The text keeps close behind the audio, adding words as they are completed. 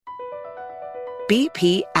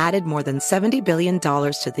BP added more than $70 billion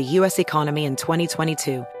to the U.S. economy in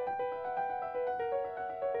 2022.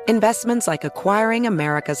 Investments like acquiring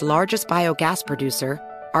America's largest biogas producer,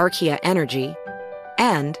 Archaea Energy,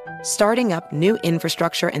 and starting up new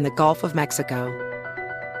infrastructure in the Gulf of Mexico.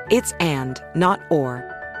 It's and, not or.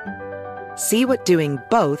 See what doing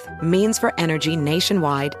both means for energy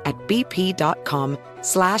nationwide at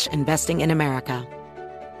bp.com/investing in America.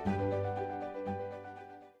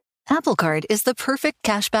 Apple Card is the perfect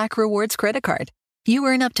cashback rewards credit card. You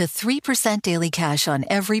earn up to 3% daily cash on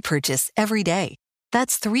every purchase every day.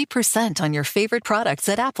 That's 3% on your favorite products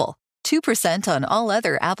at Apple, 2% on all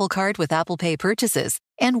other Apple Card with Apple Pay purchases,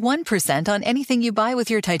 and 1% on anything you buy with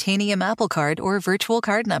your titanium Apple Card or virtual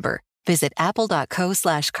card number. Visit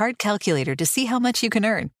apple.co/card calculator to see how much you can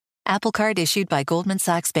earn. Apple Card issued by Goldman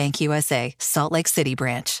Sachs Bank USA, Salt Lake City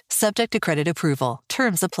branch. Subject to credit approval.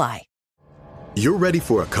 Terms apply. You're ready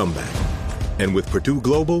for a comeback. And with Purdue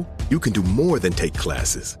Global, you can do more than take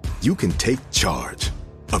classes. You can take charge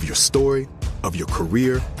of your story, of your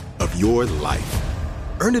career, of your life.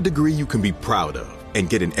 Earn a degree you can be proud of and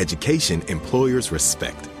get an education employers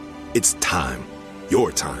respect. It's time,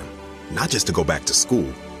 your time, not just to go back to school,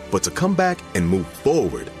 but to come back and move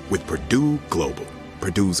forward with Purdue Global,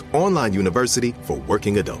 Purdue's online university for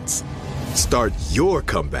working adults. Start your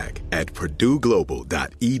comeback at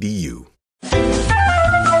purdueglobal.edu.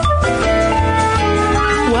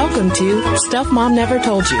 Welcome to Stuff Mom Never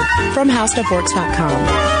Told You from HowStuffWorks.com.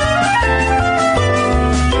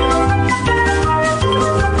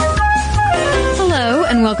 Hello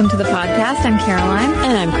and welcome to the podcast. I'm Caroline.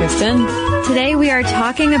 And I'm Kristen. Today we are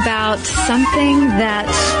talking about something that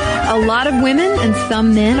a lot of women and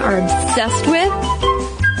some men are obsessed with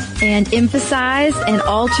and emphasize and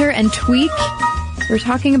alter and tweak. We're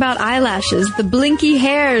talking about eyelashes, the blinky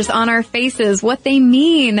hairs on our faces, what they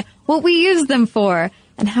mean, what we use them for,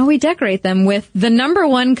 and how we decorate them with the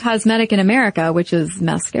 #1 cosmetic in America, which is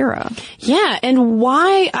mascara. Yeah, and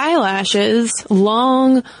why eyelashes,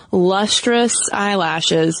 long, lustrous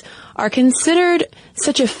eyelashes, are considered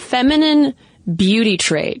such a feminine beauty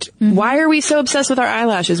trait. Mm-hmm. Why are we so obsessed with our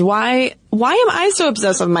eyelashes? Why am I so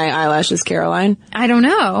obsessed with my eyelashes, Caroline? I don't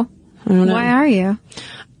know. Why are you?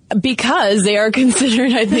 Because they are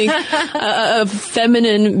considered, I think, a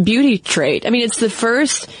feminine beauty trait. I mean, it's the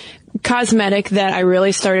first cosmetic that I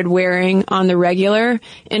really started wearing on the regular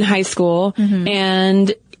in high school. Mm-hmm.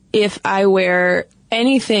 And if I wear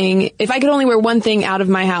anything, if I could only wear one thing out of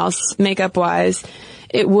my house, makeup-wise,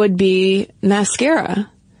 it would be mascara.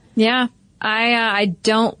 Yeah. I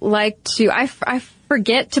don't like to, I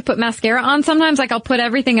forget to put mascara on sometimes. Like I'll put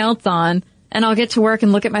everything else on. And I'll get to work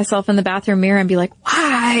and look at myself in the bathroom mirror and be like,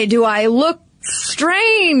 why do I look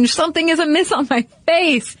strange? Something is amiss on my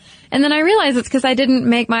face. And then I realize it's because I didn't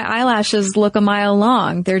make my eyelashes look a mile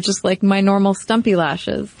long. They're just like my normal stumpy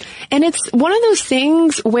lashes. And it's one of those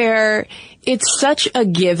things where it's such a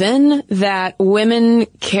given that women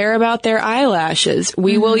care about their eyelashes.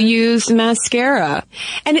 We will use mascara.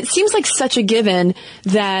 And it seems like such a given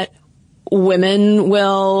that women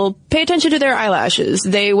will pay attention to their eyelashes.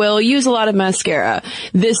 They will use a lot of mascara.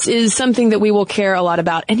 This is something that we will care a lot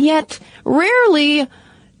about. And yet, rarely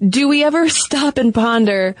do we ever stop and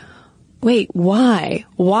ponder, wait, why?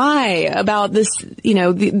 Why about this,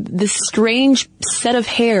 this strange set of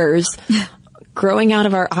hairs growing out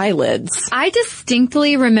of our eyelids? I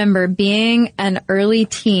distinctly remember being an early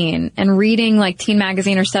teen and reading like Teen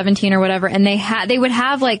Magazine or 17 or whatever, and they would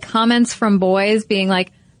have like comments from boys being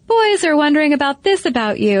like, boys are wondering about this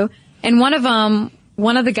about you. And one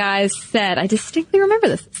of the guys said, I distinctly remember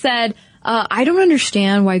this, said, I don't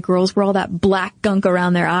understand why girls wear all that black gunk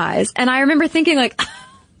around their eyes. And I remember thinking like,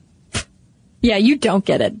 yeah, you don't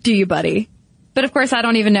get it, do you, buddy? But of course, I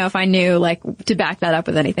don't even know if I knew like to back that up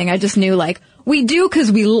with anything. I just knew like, we do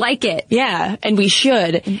because we like it. Yeah, and we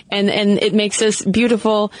should. And it makes us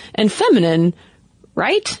beautiful and feminine,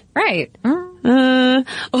 right? Right.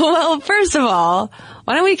 Well, first of all,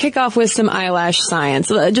 why don't we kick off with some eyelash science?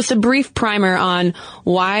 Just a brief primer on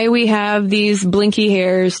why we have these blinky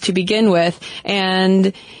hairs to begin with.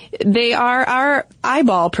 And they are our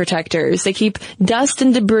eyeball protectors. They keep dust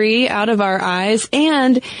and debris out of our eyes.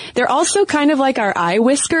 And they're also kind of like our eye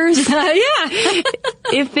whiskers. Yeah.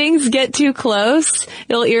 If things get too close,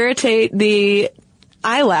 it'll irritate the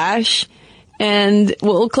eyelash. And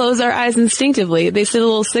we'll close our eyes instinctively. They send a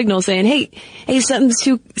little signal saying, hey, something's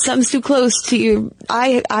too close to your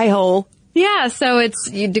eye hole. Yeah, so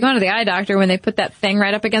you go to the eye doctor when they put that thing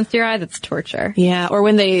right up against your eye. That's torture. Yeah, or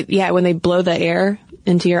when they blow the air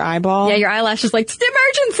into your eyeball. Yeah, your eyelash is like, it's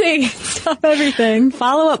emergency. Stop everything.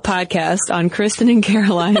 Follow-up podcast on Kristen and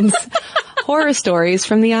Caroline's Horror stories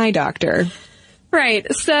from the eye doctor.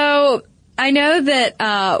 Right. So I know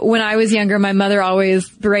that when I was younger, my mother always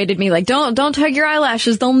berated me like, don't tug your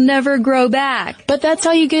eyelashes. They'll never grow back. But that's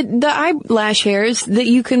how you get the eyelash hairs that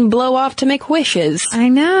you can blow off to make wishes. I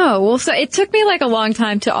know. Well, so it took me like a long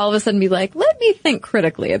time to all of a sudden be like, let me think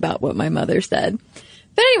critically about what my mother said.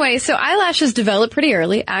 But anyway, so eyelashes develop pretty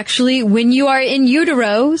early. Actually, when you are in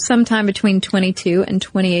utero, sometime between 22 and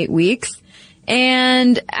 28 weeks.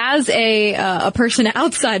 And as a person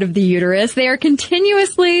outside of the uterus, they are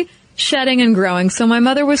continuously shedding and growing. So my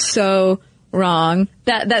mother was so wrong.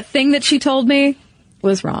 That thing that she told me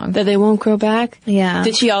was wrong. That they won't grow back? Yeah.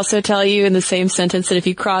 Did she also tell you in the same sentence that if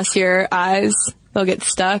you cross your eyes, they'll get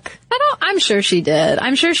stuck? I'm sure she did.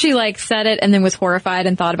 I'm sure she like said it and then was horrified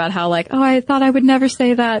and thought about how like, oh, I thought I would never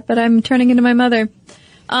say that, but I'm turning into my mother.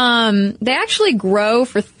 They actually grow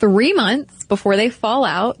for 3 months before they fall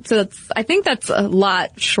out. So I think that's a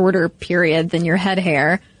lot shorter period than your head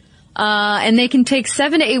hair. And they can take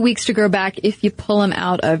 7 to 8 weeks to grow back if you pull them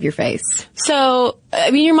out of your face. So,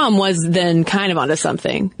 I mean, your mom was then kind of onto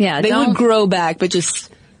something. Yeah. They would grow back, but just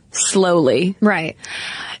slowly. Right.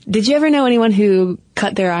 Did you ever know anyone who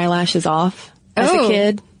cut their eyelashes off as a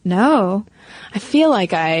kid? No. I feel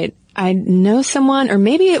like I know someone, or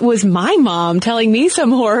maybe it was my mom telling me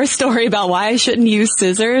some horror story about why I shouldn't use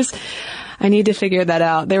scissors. I need to figure that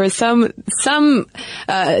out. There was some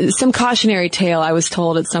cautionary tale I was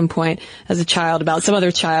told at some point as a child about some other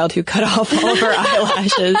child who cut off all of her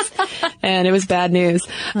eyelashes, and it was bad news.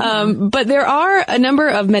 But there are a number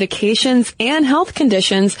of medications and health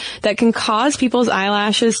conditions that can cause people's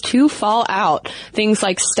eyelashes to fall out. Things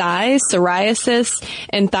like styes, psoriasis,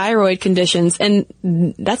 and thyroid conditions. And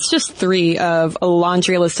that's just 3 of a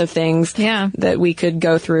laundry list of things that we could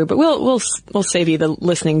go through. But we'll save you the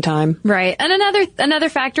listening time. Right. And another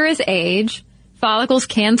factor is age. Follicles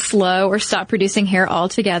can slow or stop producing hair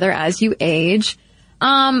altogether as you age.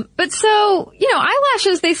 But so,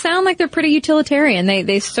 eyelashes, they sound like they're pretty utilitarian.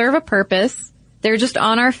 They serve a purpose. They're just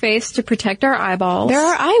on our face to protect our eyeballs. There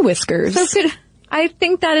are eye whiskers. So I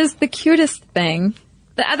think that is the cutest thing.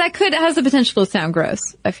 That has the potential to sound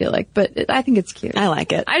gross, I feel like, but I think it's cute. I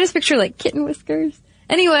like it. I just picture like kitten whiskers.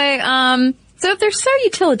 Anyway, so if they're so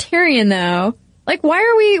utilitarian though, like, why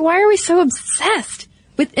are we so obsessed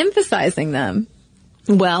with emphasizing them?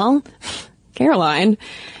 Well, Caroline,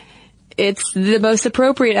 it's the most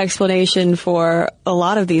appropriate explanation for a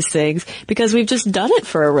lot of these things because we've just done it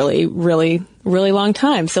for a really, really, really long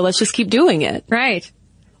time. So let's just keep doing it. Right.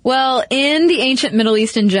 Well, in the ancient Middle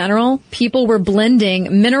East in general, people were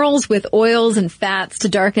blending minerals with oils and fats to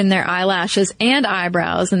darken their eyelashes and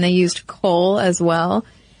eyebrows, and they used kohl as well.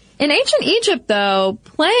 In ancient Egypt, though,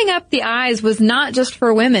 playing up the eyes was not just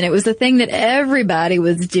for women. It was the thing that everybody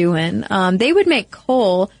was doing. They would make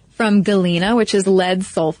kohl from galena, which is lead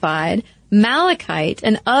sulfide, malachite,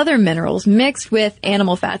 and other minerals mixed with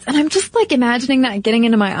animal fats. And I'm just like imagining that getting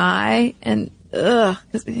into my eye and I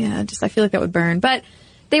feel like that would burn. But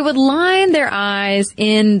they would line their eyes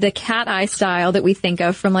in the cat eye style that we think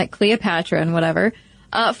of from like Cleopatra and whatever.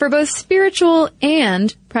 For both spiritual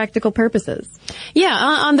and practical purposes. Yeah,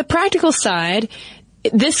 on the practical side,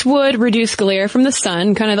 this would reduce glare from the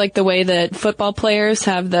sun, kind of like the way that football players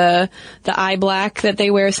have the eye black that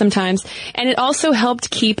they wear sometimes. And it also helped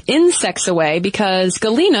keep insects away because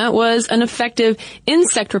galena was an effective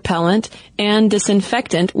insect repellent and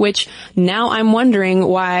disinfectant, which now I'm wondering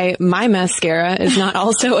why my mascara is not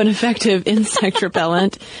also an effective insect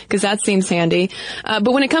repellent, because that seems handy.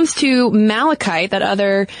 But when it comes to malachite, that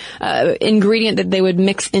other ingredient that they would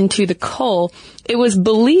mix into the kohl, it was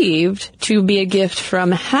believed to be a gift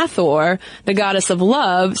from Hathor, the goddess of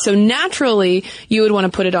love. So naturally, you would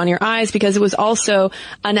want to put it on your eyes because it was also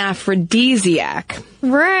an aphrodisiac.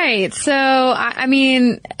 Right. So, I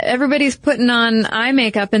mean, everybody's putting on eye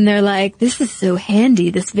makeup and they're like, this is so handy.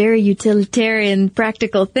 This very utilitarian,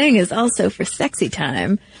 practical thing is also for sexy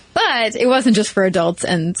time. But it wasn't just for adults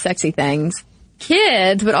and sexy things.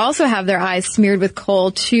 Kids would also have their eyes smeared with kohl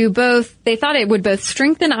they thought it would both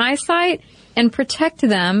strengthen eyesight and protect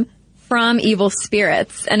them from evil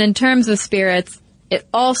spirits. And in terms of spirits, it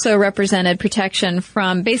also represented protection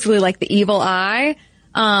from basically like the evil eye,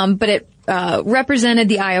 but it represented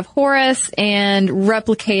the eye of Horus and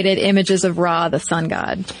replicated images of Ra, the sun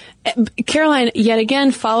god. Caroline, yet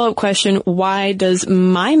again, follow-up question, why does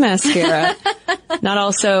my mascara not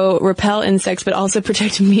also repel insects but also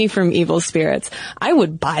protect me from evil spirits? I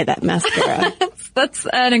would buy that mascara. That's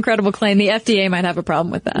an incredible claim. The FDA might have a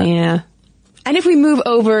problem with that. Yeah. And if we move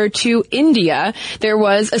over to India, there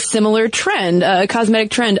was a similar trend, a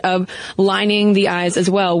cosmetic trend of lining the eyes as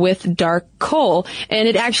well with dark kohl. And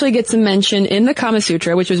it actually gets a mention in the Kama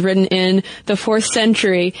Sutra, which was written in the 4th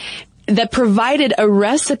century, that provided a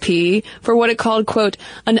recipe for what it called, quote,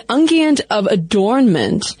 an unguent of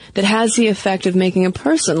adornment that has the effect of making a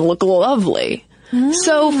person look lovely.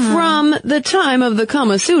 So from the time of the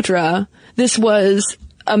Kama Sutra, this was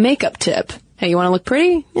a makeup tip. Hey, you want to look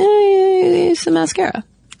pretty? Use some mascara.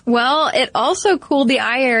 Well, it also cooled the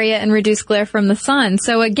eye area and reduced glare from the sun.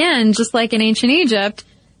 So again, just like in ancient Egypt,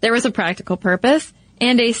 there was a practical purpose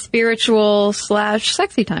and a spiritual /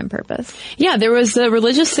 sexy time purpose. Yeah, there was the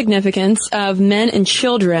religious significance of men and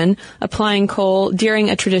children applying kohl during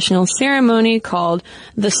a traditional ceremony called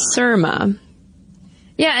the Surma.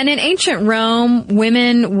 Yeah, and in ancient Rome,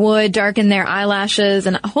 women would darken their eyelashes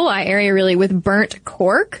and a whole eye area really with burnt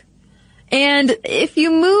cork. And if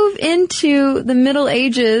you move into the Middle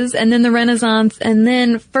Ages and then the Renaissance and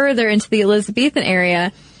then further into the Elizabethan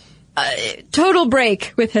area, total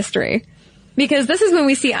break with history. Because this is when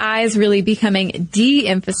we see eyes really becoming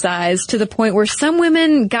de-emphasized to the point where some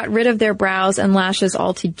women got rid of their brows and lashes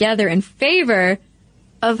altogether in favor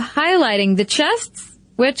of highlighting the chests,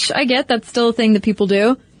 which I get, that's still a thing that people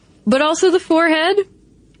do, but also the forehead.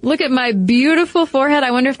 Look at my beautiful forehead.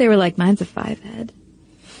 I wonder if they were like, mine's a 5 head.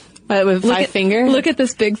 With 5 finger? Look at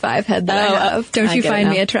this big 5 head that I have. Don't you find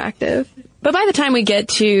me attractive? But by the time we get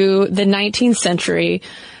to the 19th century,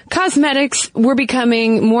 cosmetics were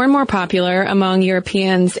becoming more and more popular among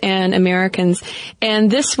Europeans and Americans.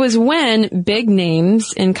 And this was when big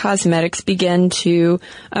names in cosmetics began to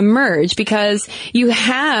emerge, because you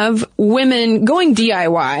have women going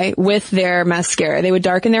DIY with their mascara. They would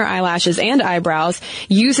darken their eyelashes and eyebrows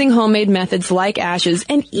using homemade methods like ashes,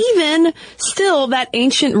 and even still that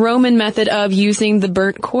ancient Roman method of using the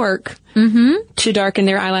burnt cork to darken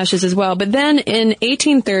their eyelashes as well. But then in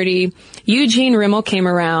 1830, Eugene Rimmel came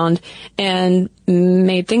around and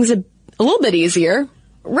made things a little bit easier.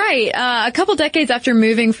 Right. A couple decades after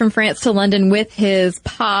moving from France to London with his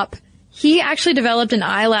pop, he actually developed an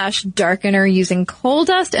eyelash darkener using coal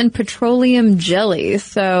dust and petroleum jelly.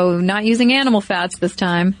 So not using animal fats this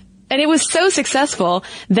time. And it was so successful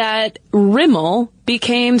that Rimmel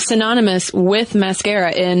became synonymous with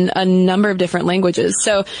mascara in a number of different languages.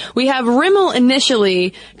 So we have Rimmel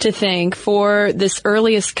initially to thank for this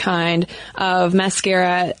earliest kind of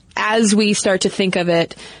mascara as we start to think of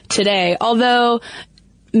it today. Although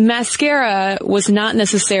mascara was not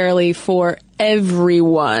necessarily for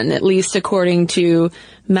everyone, at least according to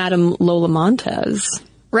Madame Lola Montez.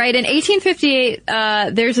 Right. In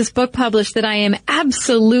 1858, there's this book published that I am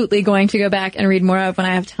absolutely going to go back and read more of when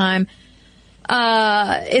I have time.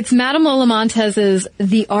 It's Madame Lola Montez's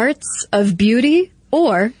The Arts of Beauty,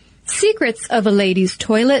 or Secrets of a Lady's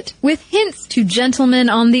Toilet, with hints to gentlemen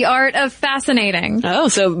on the art of fascinating. Oh,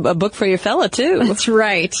 so a book for your fella, too. That's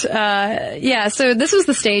right. Yeah, so this was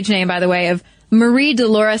the stage name, by the way, of Marie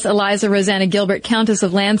Dolores Eliza Rosanna Gilbert, Countess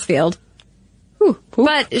of Lansfield.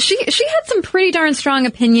 But she had some pretty darn strong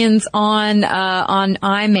opinions on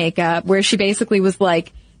eye makeup, where she basically was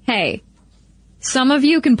like, hey, some of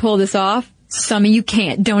you can pull this off, some of you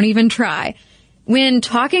can't. Don't even try. When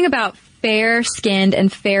talking about fair-skinned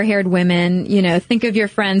and fair-haired women, you know, think of your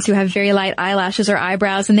friends who have very light eyelashes or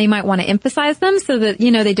eyebrows, and they might want to emphasize them so that, you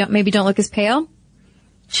know, they don't look as pale.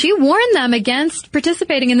 She warned them against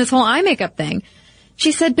participating in this whole eye makeup thing.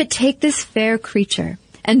 She said, but take this fair creature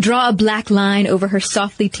and draw a black line over her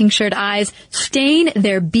softly tinctured eyes, stain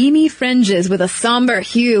their beamy fringes with a somber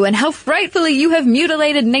hue, and how frightfully you have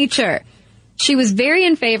mutilated nature. She was very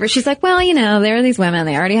in favor. She's like, well, you know, there are these women,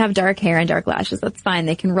 they already have dark hair and dark lashes. That's fine.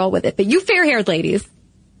 They can roll with it. But you fair-haired ladies,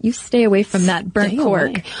 you stay away from that burnt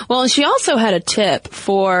cork. Well, and she also had a tip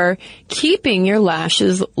for keeping your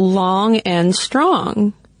lashes long and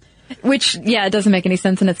strong. Which, yeah, it doesn't make any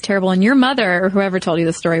sense, and it's terrible. And your mother, or whoever told you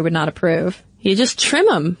the story, would not approve. You just trim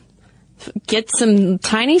them. Get some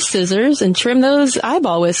tiny scissors and trim those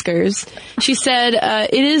eyeball whiskers. She said,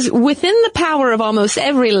 it is within the power of almost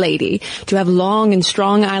every lady to have long and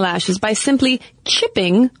strong eyelashes by simply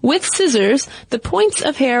chipping with scissors the points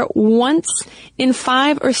of hair once in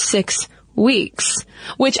 5 or 6 weeks.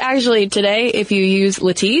 Which actually today, if you use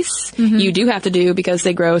Latisse, you do have to do, because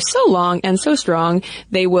they grow so long and so strong,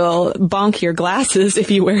 they will bonk your glasses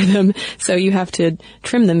if you wear them. So you have to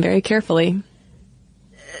trim them very carefully.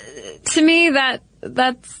 To me, that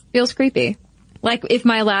feels creepy. Like, if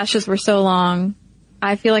my lashes were so long,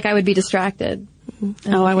 I feel like I would be distracted.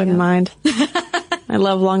 Oh, I wouldn't mind. I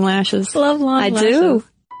love long lashes. Love long lashes. I do.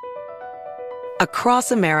 Across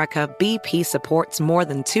America, BP supports more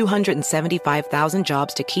than 275,000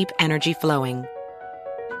 jobs to keep energy flowing.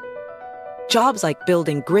 Jobs like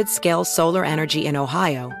building grid-scale solar energy in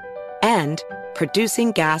Ohio and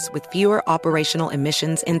producing gas with fewer operational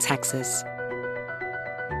emissions in Texas.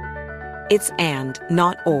 It's and,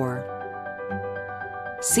 not or.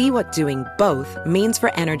 See what doing both means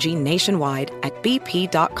for energy nationwide at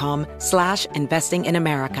bp.com/investing in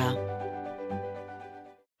America.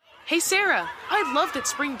 Hey Sarah, I love that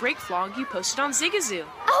spring break vlog you posted on Zigazoo.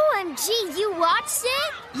 OMG, you watched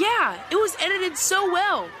it? Yeah, it was edited so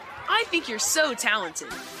well. I think you're so talented.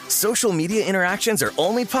 Social media interactions are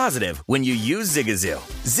only positive when you use Zigazoo.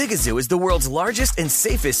 Zigazoo is the world's largest and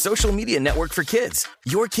safest social media network for kids.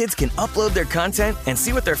 Your kids can upload their content and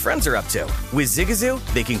see what their friends are up to. With Zigazoo,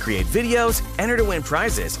 they can create videos, enter to win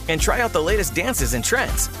prizes, and try out the latest dances and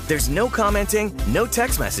trends. There's no commenting, no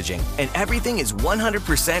text messaging, and everything is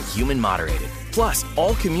 100% human moderated. Plus,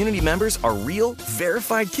 all community members are real,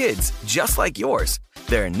 verified kids just like yours.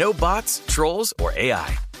 There are no bots, trolls, or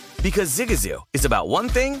AI. Because Zigazoo is about one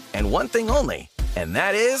thing and one thing only, and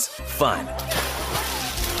that is fun.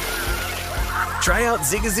 Try out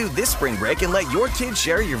Zigazoo this spring break and let your kids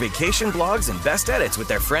share your vacation blogs and best edits with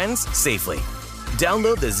their friends safely.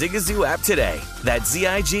 Download the Zigazoo app today. That's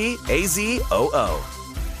Zigazoo.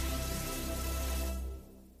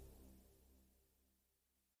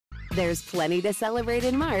 There's plenty to celebrate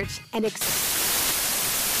in March and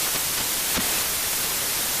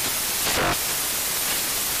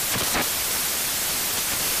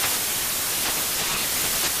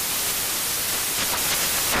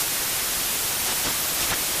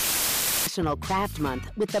National Craft Month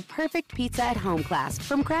with the perfect pizza at home class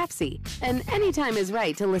from Craftsy. And anytime is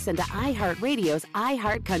right to listen to iHeartRadio's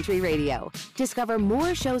iHeartCountry Radio. Discover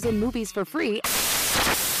more shows and movies for free.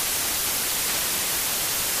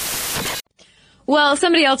 Well,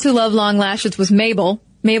 somebody else who loved long lashes was Mabel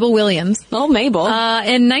Williams. Oh, Mabel.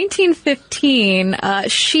 In 1915,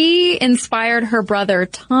 she inspired her brother,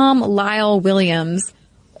 Tom Lyle Williams,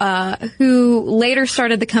 who later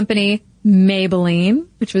started the company Maybelline,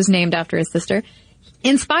 which was named after his sister.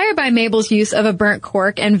 Inspired by Mabel's use of a burnt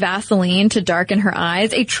cork and Vaseline to darken her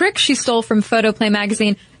eyes, a trick she stole from Photoplay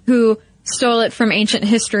magazine, who stole it from Ancient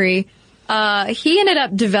History, he ended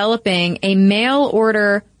up developing a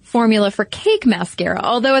mail-order formula for cake mascara.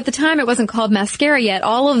 Although at the time it wasn't called mascara yet,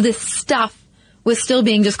 all of this stuff was still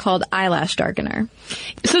being just called eyelash darkener.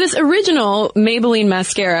 So this original Maybelline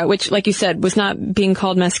mascara, which, like you said, was not being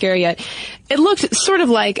called mascara yet, it looked sort of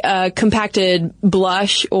like a compacted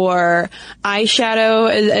blush or eyeshadow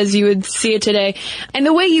as you would see it today. And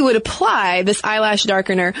the way you would apply this eyelash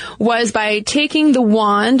darkener was by taking the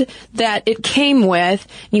wand that it came with,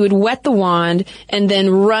 you would wet the wand and then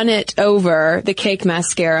run it over the cake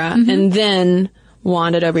mascara and then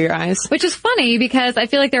wand it over your eyes. Which is funny because I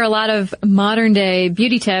feel like there are a lot of modern day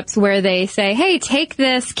beauty tips where they say, hey, take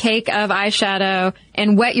this cake of eyeshadow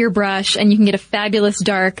and wet your brush and you can get a fabulous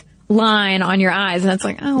dark line on your eyes. And it's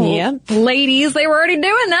like, oh, yep. Ladies, they were already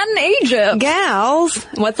doing that in Egypt. Gals,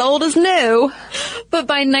 what's old is new. But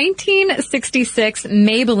by 1966,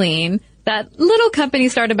 Maybelline, that little company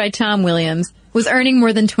started by Tom Williams, was earning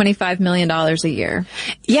more than $25 million a year.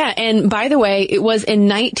 Yeah, and by the way, it was in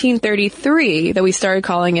 1933 that we started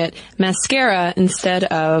calling it mascara instead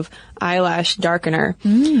of eyelash darkener.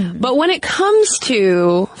 But when it comes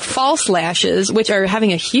to false lashes, which are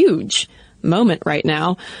having a huge moment right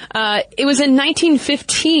now, it was in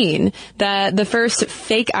 1915 that the first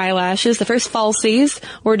fake eyelashes, the first falsies,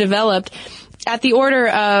 were developed at the order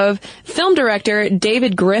of film director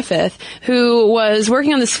David Griffith, who was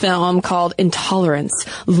working on this film called Intolerance,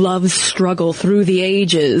 Love's Struggle Through the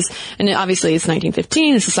Ages. And obviously it's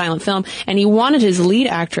 1915, it's a silent film, and he wanted his lead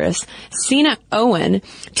actress, Sina Owen,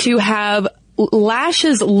 to have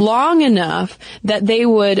lashes long enough that they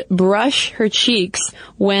would brush her cheeks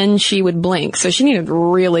when she would blink. So she needed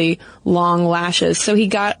really long lashes. So he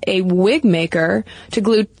got a wig maker to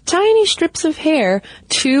glue tiny strips of hair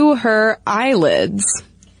to her eyelids.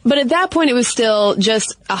 But at that point, it was still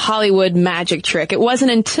just a Hollywood magic trick. It wasn't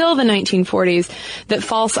until the 1940s that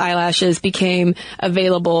false eyelashes became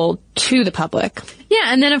available to the public. Yeah,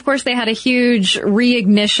 and then, of course, they had a huge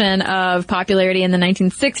reignition of popularity in the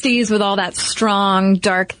 1960s with all that strong,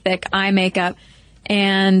 dark, thick eye makeup.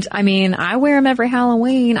 And, I mean, I wear them every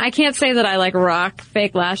Halloween. I can't say that I, rock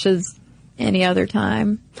fake lashes any other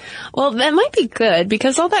time. Well, that might be good,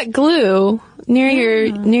 because all that glue near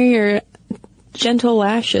your gentle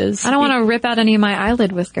lashes. I don't want to rip out any of my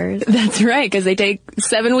eyelid whiskers. That's right, because they take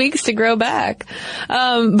 7 weeks to grow back.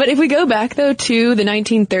 But if we go back, though, to the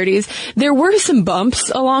 1930s, there were some bumps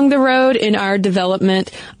along the road in our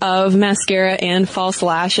development of mascara and false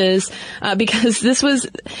lashes, because this was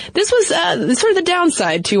sort of the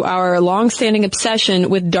downside to our long-standing obsession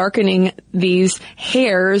with darkening these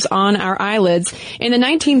hairs on our eyelids. In the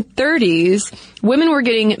 1930s, women were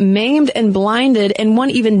getting maimed and blinded, and one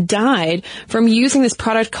even died from using this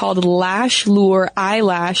product called Lash Lure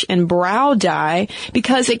Eyelash and Brow Dye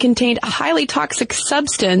because it contained a highly toxic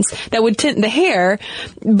substance that would tint the hair,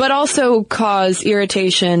 but also cause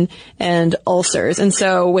irritation and ulcers. And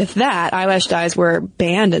so with that, eyelash dyes were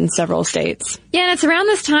banned in several states. Yeah, and it's around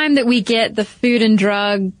this time that we get the Food and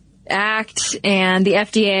Drug Act, and the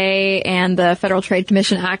FDA and the Federal Trade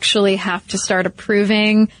Commission actually have to start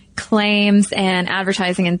approving claims and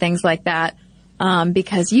advertising and things like that,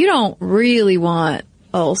 because you don't really want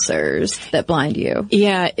ulcers that blind you.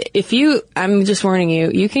 Yeah, I'm just warning you,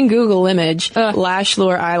 you can Google image Lash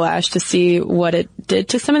Lure Eyelash to see what it did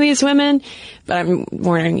to some of these women, but I'm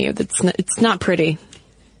warning you, it's not pretty.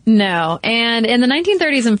 No. And in the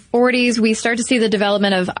 1930s and 40s, we start to see the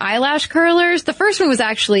development of eyelash curlers. The first one was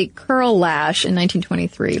actually Curl Lash in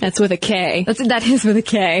 1923. That's with a K. That is with a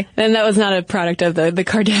K. And that was not a product of the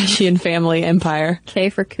Kardashian family empire. K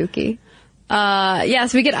for kooky.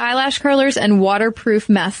 So we get eyelash curlers and waterproof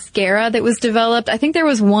mascara that was developed. I think there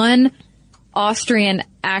was one Austrian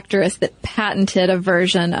actress that patented a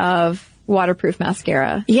version of waterproof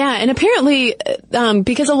mascara. Yeah, and apparently,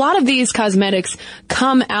 because a lot of these cosmetics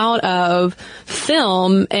come out of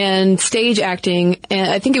film and stage acting, and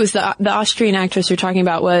I think it was the Austrian actress you're talking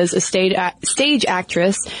about was a stage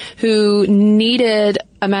actress who needed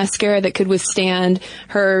a mascara that could withstand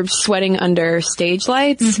her sweating under stage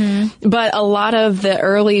lights. Mm-hmm. But a lot of the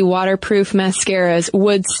early waterproof mascaras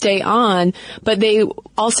would stay on, but they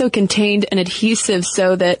also contained an adhesive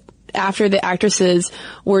so that after the actresses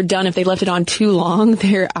were done, if they left it on too long,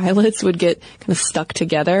 their eyelids would get kind of stuck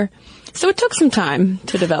together. So it took some time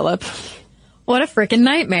to develop. What a frickin'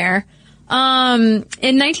 nightmare. In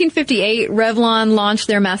 1958, Revlon launched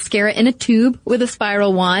their mascara in a tube with a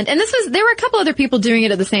spiral wand. And there were a couple other people doing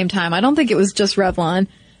it at the same time. I don't think it was just Revlon.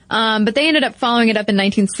 But they ended up following it up in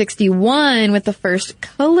 1961 with the first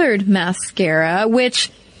colored mascara,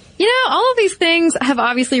 which, all of these things have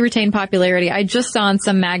obviously retained popularity. I just saw in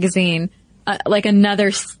some magazine,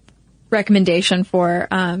 another recommendation for,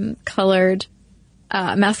 colored,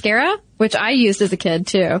 mascara, which I used as a kid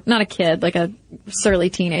too. Not a kid, like a surly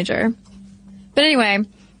teenager. But anyway,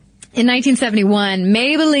 in 1971,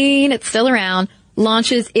 Maybelline, it's still around,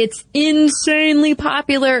 launches its insanely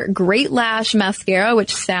popular Great Lash Mascara,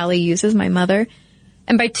 which Sally uses, my mother.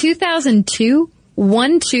 And by 2002,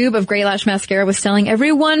 one tube of Great Lash Mascara was selling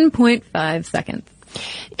every 1.5 seconds.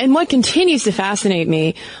 And what continues to fascinate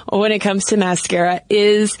me when it comes to mascara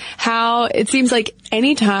is how it seems like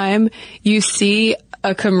anytime you see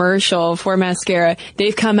a commercial for mascara,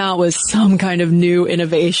 they've come out with some kind of new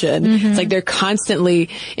innovation. Mm-hmm. It's like they're constantly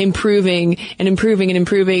improving and improving and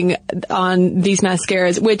improving on these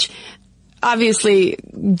mascaras, which obviously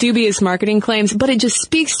dubious marketing claims, but it just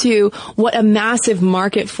speaks to what a massive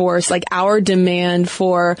market force, like our demand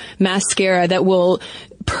for mascara that will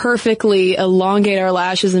perfectly elongate our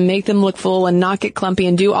lashes and make them look full and not get clumpy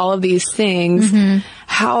and do all of these things. Mm-hmm.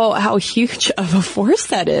 How huge of a force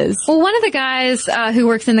that is. Well, one of the guys who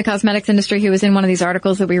works in the cosmetics industry who was in one of these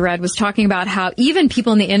articles that we read was talking about how even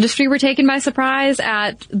people in the industry were taken by surprise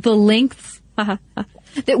at the lengths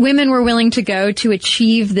that women were willing to go to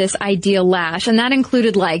achieve this ideal lash. And that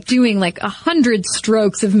included doing 100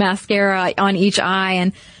 strokes of mascara on each eye.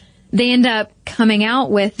 And they end up coming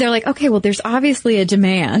out with, they're like, okay, well, there's obviously a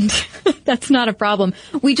demand. That's not a problem.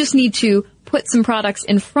 We just need to put some products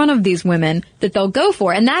in front of these women that they'll go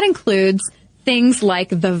for. And that includes things like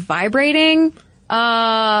the vibrating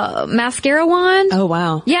mascara wand. Oh,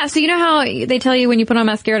 wow. Yeah, so you know how they tell you when you put on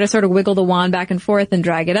mascara to sort of wiggle the wand back and forth and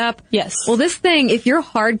drag it up? Yes. Well, this thing, if you're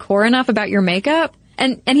hardcore enough about your makeup,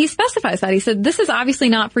 and he specifies that. He said, this is obviously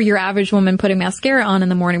not for your average woman putting mascara on in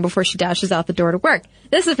the morning before she dashes out the door to work.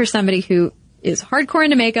 This is for somebody who is hardcore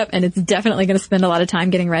into makeup and it's definitely going to spend a lot of time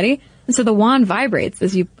getting ready. And so the wand vibrates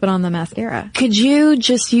as you put on the mascara. Could you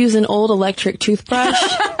just use an old electric toothbrush?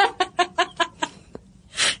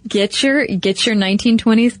 Get your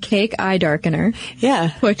 1920s cake eye darkener.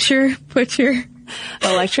 Yeah. Put your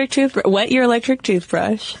electric toothbrush. Wet your electric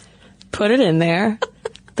toothbrush. Put it in there.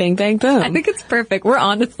 Bang, bang, boom. I think it's perfect. We're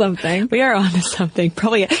on to something. We are on to something.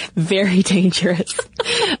 Probably very dangerous.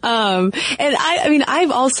 And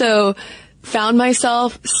I've also found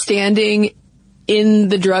myself standing in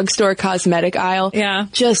the drugstore cosmetic aisle. Yeah.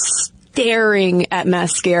 Just staring at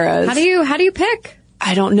mascaras. How do you pick?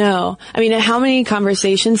 I don't know. I mean, how many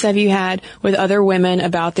conversations have you had with other women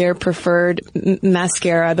about their preferred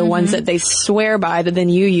mascara, the ones that they swear by that then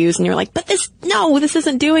you use, and you're like, but this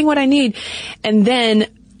isn't doing what I need. And then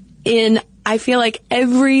I feel like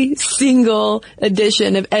every single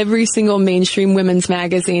edition of every single mainstream women's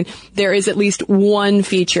magazine, there is at least one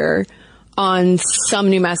feature on some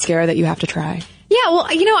new mascara that you have to try. Yeah, well,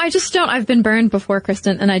 I've been burned before,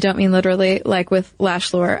 Kristen, and I don't mean literally like with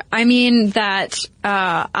Lash Lure. I mean that,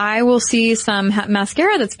 I will see some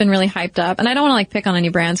mascara that's been really hyped up, and I don't want to like pick on any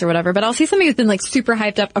brands or whatever, but I'll see something that's been like super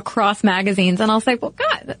hyped up across magazines, and I'll say, well,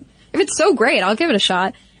 God, if it's so great, I'll give it a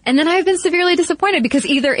shot. And then I've been severely disappointed because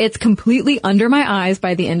either it's completely under my eyes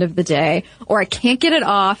by the end of the day, or I can't get it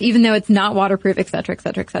off, even though it's not waterproof, et cetera, et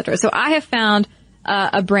cetera, et cetera. So I have found,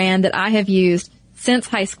 a brand that I have used since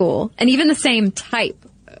high school, and even the same type,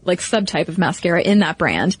 like subtype of mascara in that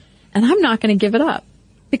brand, and I'm not going to give it up.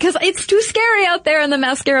 Because it's too scary out there in the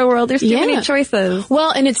mascara world. There's too many choices.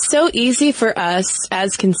 Well, and it's so easy for us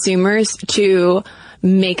as consumers to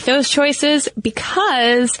make those choices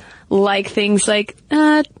because, like things like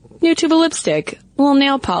new tube of lipstick, little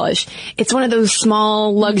nail polish, it's one of those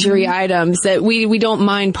small luxury items that we don't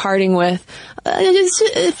mind parting with just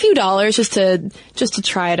a few dollars just to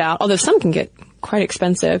try it out. Although some can get quite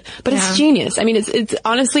expensive, but it's genius. I mean, it's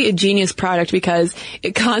honestly a genius product because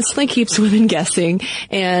it constantly keeps women guessing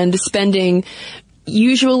and spending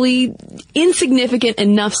usually insignificant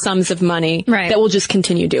enough sums of money that will just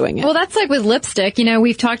continue doing it. Well, that's like with lipstick. You know,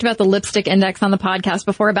 we've talked about the lipstick index on the podcast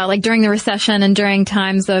before about like during the recession and during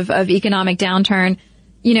times of economic downturn,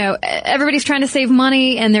 you know, everybody's trying to save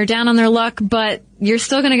money and they're down on their luck, but you're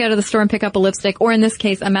still going to go to the store and pick up a lipstick, or in this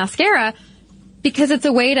case, a mascara, because it's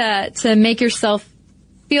a way to make yourself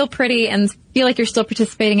feel pretty and feel like you're still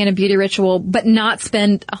participating in a beauty ritual, but not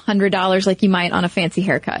spend $100 like you might on a fancy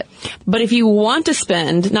haircut. But if you want to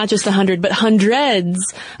spend not just $100, but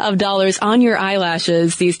hundreds of dollars on your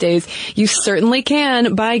eyelashes these days, you certainly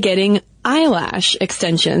can by getting eyelash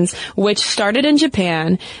extensions, which started in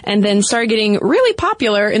Japan and then started getting really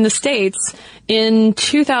popular in the States in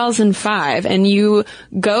 2005. And you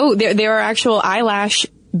go, there are actual eyelash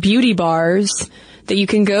beauty bars that you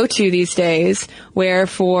can go to these days where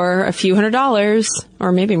for a few $100s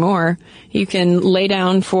or maybe more, you can lay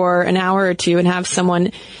down for an hour or two and have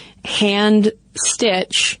someone hand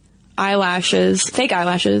stitch eyelashes, fake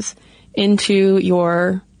eyelashes, into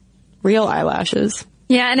your real eyelashes.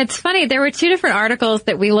 Yeah, and it's funny, there were two different articles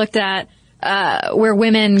that we looked at where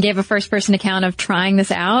women gave a first-person account of trying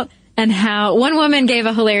this out, and how one woman gave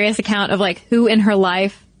a hilarious account of like who in her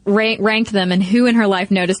life ranked them and who in her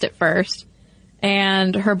life noticed it first.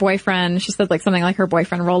 And her boyfriend, she said like something like her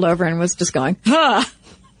boyfriend rolled over and was just going,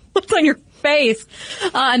 what's on your face?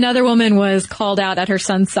 Another woman was called out at her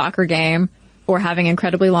son's soccer game for having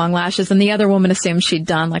incredibly long lashes, and the other woman assumed she'd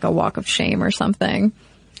done like a walk of shame or something.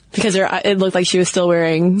 Because it looked like she was still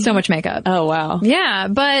wearing so much makeup. Oh, wow. Yeah,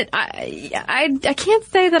 but I can't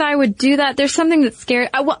say that I would do that. There's something that's scary.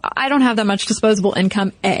 I don't have that much disposable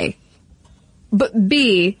income, A. But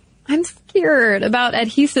B, I'm scared about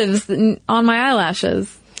adhesives on my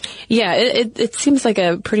eyelashes. Yeah, it seems like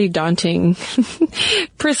a pretty daunting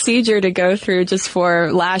procedure to go through just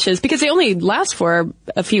for lashes, because they only last for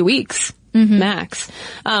a few weeks. Max.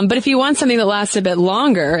 But if you want something that lasts a bit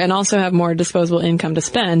longer and also have more disposable income to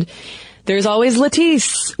spend, there's always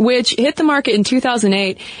Latisse, which hit the market in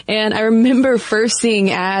 2008. And I remember first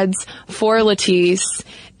seeing ads for Latisse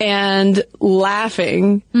and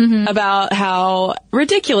laughing about how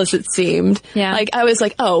ridiculous it seemed. Yeah. Like, I was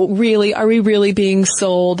like, oh, really? Are we really being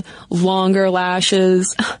sold longer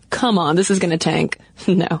lashes? Come on, this is going to tank.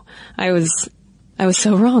 No, I was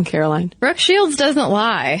so wrong, Caroline. Brooke Shields doesn't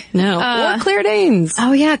lie. No. Or Claire Danes.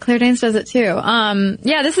 Oh yeah, Claire Danes does it too.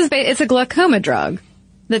 Yeah, it's a glaucoma drug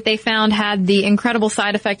that they found had the incredible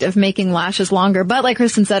side effect of making lashes longer. But like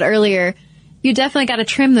Kristen said earlier, you definitely got to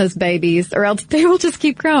trim those babies or else they will just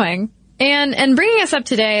keep growing. And bringing us up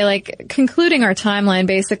today, like concluding our timeline,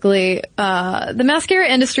 basically, the mascara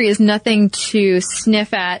industry is nothing to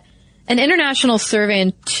sniff at. An international survey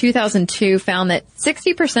in 2002 found that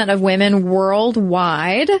 60% of women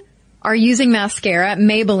worldwide are using mascara,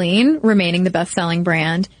 Maybelline remaining the best-selling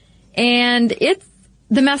brand. And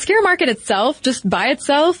the mascara market itself, just by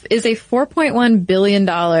itself, is a $4.1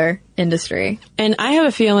 billion industry. And I have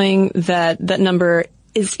a feeling that number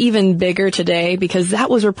is even bigger today because that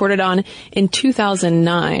was reported on in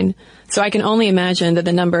 2009. So I can only imagine that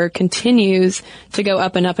the number continues to go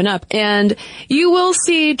up and up and up. And you will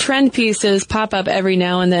see trend pieces pop up every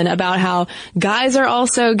now and then about how guys are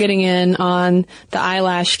also getting in on the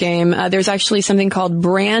eyelash game. There's actually something called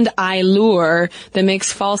Brand Eyelure that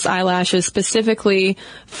makes false eyelashes specifically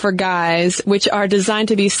for guys, which are designed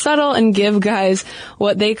to be subtle and give guys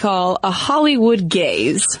what they call a Hollywood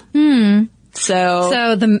gaze.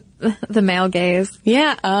 So the male gaze.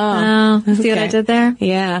 Yeah. Oh, see what I did there?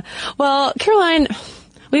 Yeah. Well, Caroline,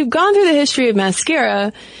 we've gone through the history of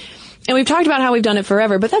mascara and we've talked about how we've done it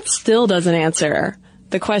forever, but that still doesn't answer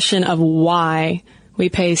the question of why we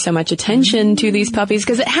pay so much attention to these puppies,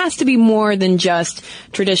 because it has to be more than just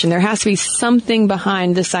tradition. There has to be something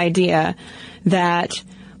behind this idea that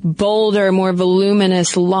bolder, more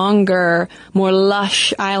voluminous, longer, more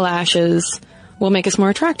lush eyelashes will make us more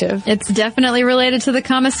attractive. It's definitely related to the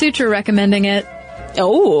Kama Sutra recommending it.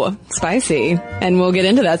 Oh, spicy. And we'll get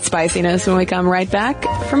into that spiciness when we come right back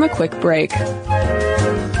from a quick break.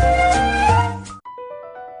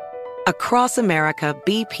 Across America,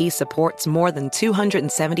 BP supports more than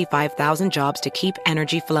 275,000 jobs to keep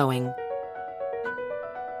energy flowing.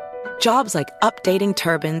 Jobs like updating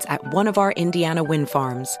turbines at one of our Indiana wind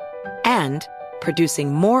farms and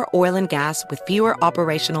producing more oil and gas with fewer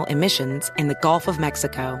operational emissions in the Gulf of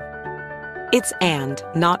Mexico. It's and,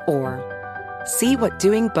 not or. See what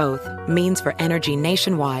doing both means for energy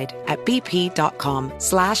nationwide at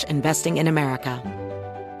bp.com/investing in America.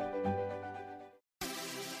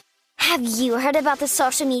 Have you heard about the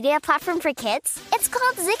social media platform for kids? It's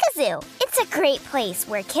called Zigazoo. It's a great place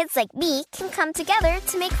where kids like me can come together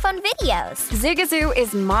to make fun videos. Zigazoo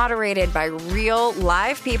is moderated by real,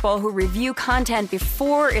 live people who review content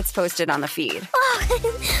before it's posted on the feed. Oh,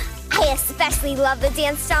 I especially love the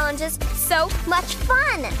dance challenges. So much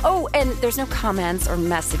fun. Oh, and there's no comments or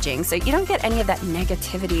messaging, so you don't get any of that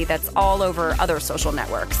negativity that's all over other social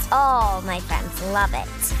networks. All my friends love it.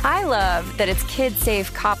 I love that it's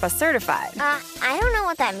kid-safe COPPA certified. I don't know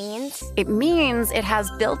what that means. It means it has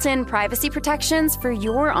built-in privacy protections for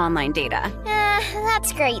your online data.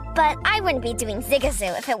 That's great, but I wouldn't be doing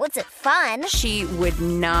Zigazoo if it wasn't fun. She would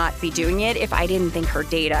not be doing it if I didn't think her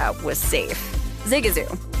data was safe. Zigazoo,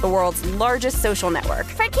 the world's largest social network.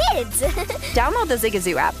 For kids! Download the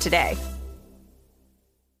Zigazoo app today.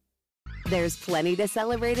 There's plenty to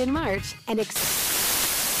celebrate in March and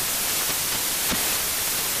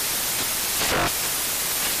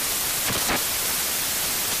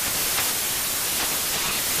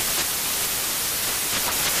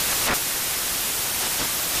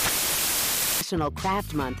National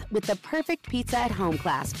Craft Month with the perfect pizza at home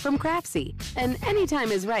class from Craftsy. And anytime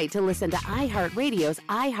is right to listen to iHeartRadio's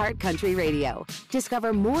iHeart Country Radio.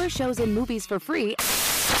 Discover more shows and movies for free.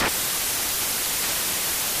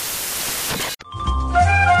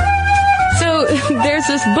 So there's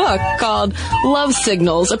this book called Love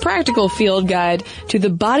Signals, a practical field guide to the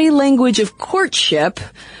body language of courtship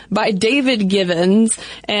by David Givens,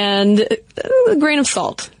 and a grain of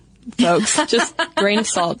salt. Folks, just grain of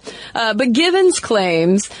salt. But Givens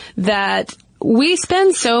claims that we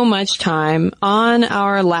spend so much time on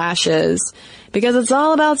our lashes because it's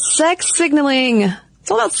all about sex signaling.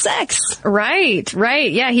 It's all about sex. Right.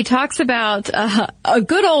 Yeah, he talks about a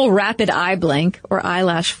good old rapid eye blink or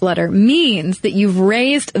eyelash flutter means that you've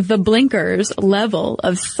raised the blinker's level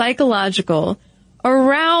of psychological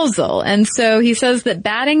arousal. And so he says that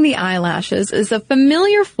batting the eyelashes is a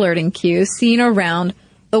familiar flirting cue seen around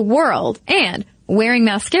the world, and wearing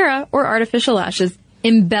mascara or artificial lashes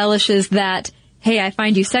embellishes that, hey, I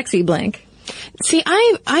find you sexy blink. See,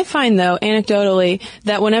 I find, though, anecdotally,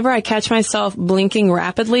 that whenever I catch myself blinking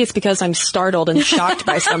rapidly, it's because I'm startled and shocked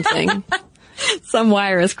by something. Some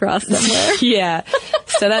wire is crossed somewhere. Yeah.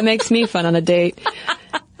 So that makes me fun on a date.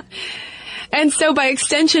 And so by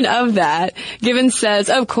extension of that, Givens says,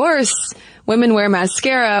 of course, women wear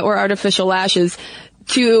mascara or artificial lashes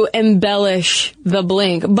to embellish the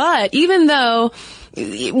blink. But even though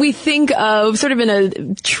we think of, sort of in a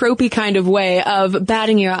tropey kind of way, of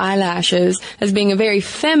batting your eyelashes as being a very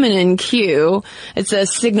feminine cue, it's a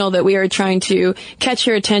signal that we are trying to catch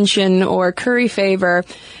your attention or curry favor.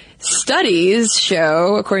 Studies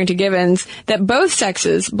show, according to Givens, that both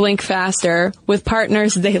sexes blink faster with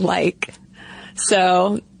partners they like.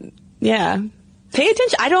 So, yeah. Pay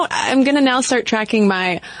attention. I'm gonna now start tracking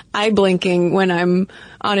my eye blinking when I'm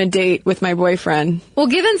on a date with my boyfriend. Well,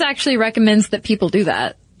 Givens actually recommends that people do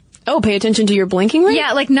that. Oh, pay attention to your blinking rate?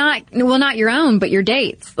 Yeah, like not your own, but your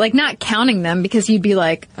dates. Like not counting them, because you'd be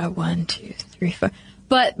like, 1, 2, 3, 4.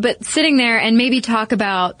 But sitting there and maybe talk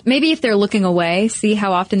about, maybe if they're looking away, see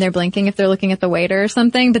how often they're blinking, if they're looking at the waiter or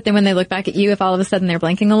something, but then when they look back at you, if all of a sudden they're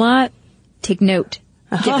blinking a lot, take note.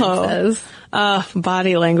 Differences.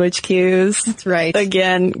 Body language cues. That's right.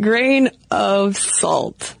 Again, grain of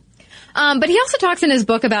salt. But he also talks in his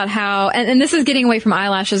book about how, and this is getting away from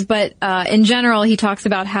eyelashes, but in general, he talks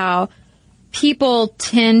about how people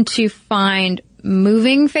tend to find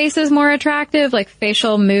moving faces more attractive, like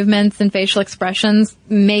facial movements and facial expressions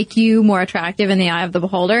make you more attractive in the eye of the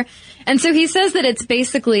beholder. And so he says that it's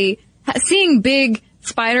basically seeing big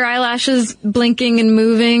spider eyelashes blinking and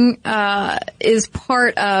moving is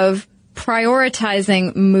part of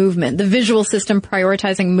prioritizing movement, the visual system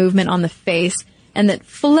prioritizing movement on the face, and that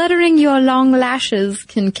fluttering your long lashes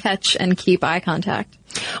can catch and keep eye contact.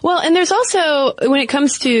 Well, and there's also, when it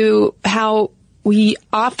comes to how we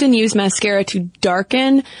often use mascara to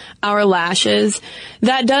darken our lashes,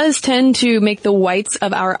 that does tend to make the whites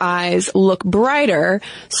of our eyes look brighter.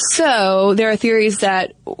 So there are theories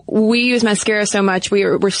that we use mascara so much,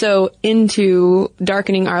 we're so into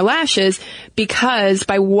darkening our lashes because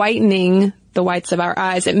by whitening the whites of our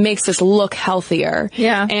eyes, it makes us look healthier.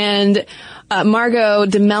 Yeah. And Margot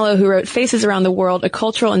DeMello, who wrote Faces Around the World, a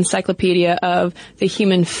cultural encyclopedia of the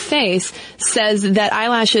human face, says that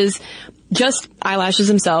eyelashes, just eyelashes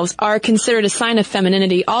themselves, are considered a sign of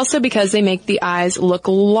femininity also because they make the eyes look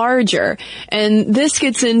larger. And this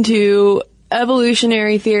gets into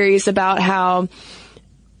evolutionary theories about how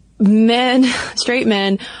straight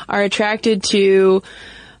men are attracted to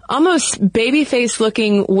almost baby-face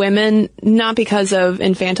looking women, not because of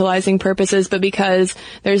infantilizing purposes, but because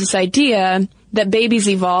there's this idea that babies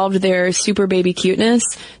evolved their super baby cuteness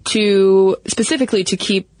specifically to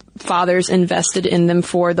keep fathers invested in them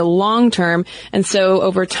for the long term. And so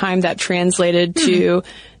over time that translated to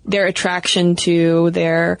their attraction to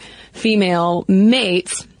their female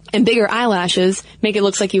mates. And bigger eyelashes make it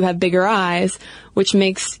look like you have bigger eyes, which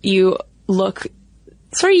makes you look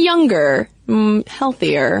sort of younger,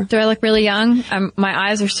 healthier. Do I look really young? My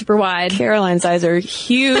eyes are super wide. Caroline's eyes are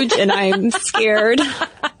huge, and I'm scared. No,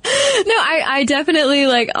 I definitely,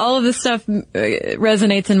 like, all of this stuff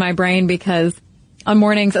resonates in my brain because on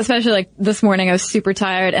mornings, especially like this morning, I was super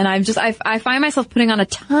tired, and I find myself putting on a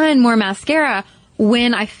ton more mascara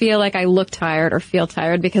when I feel like I look tired or feel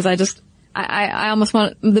tired because I almost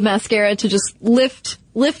want the mascara to just lift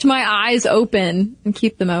my eyes open and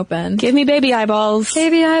keep them open. Give me baby eyeballs.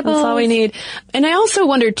 Baby eyeballs. That's all we need. And I also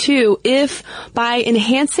wonder, too, if by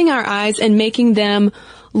enhancing our eyes and making them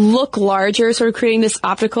look larger, sort of creating this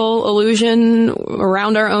optical illusion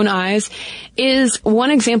around our own eyes, is one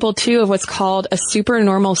example, too, of what's called a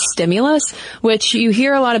supernormal stimulus, which you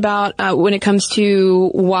hear a lot about when it comes to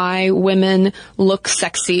why women look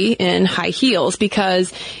sexy in high heels,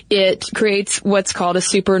 because it creates what's called a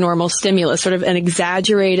supernormal stimulus, sort of an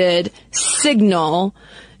exaggerated signal,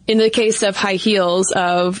 in the case of high heels,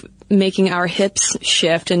 of making our hips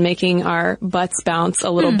shift and making our butts bounce a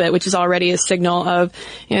little bit, which is already a signal of,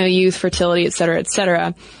 youth, fertility, et cetera, et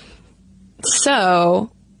cetera.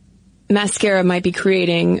 So mascara might be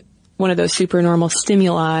creating one of those supernormal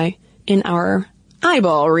stimuli in our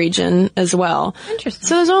eyeball region as well. Interesting.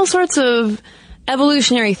 So there's all sorts of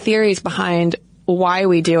evolutionary theories behind why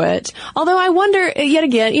we do it. Although I wonder, yet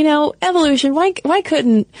again, evolution, why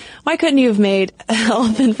couldn't you have made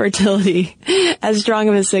health and fertility as strong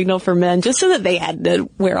of a signal for men just so that they had to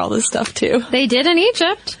wear all this stuff too? They did in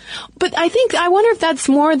Egypt. But I wonder if that's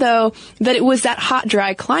more, though, that it was that hot,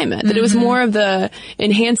 dry climate, that it was more of the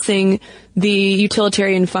enhancing the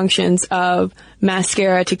utilitarian functions of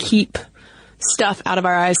mascara to keep stuff out of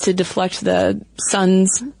our eyes, to deflect the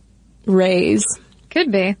sun's rays.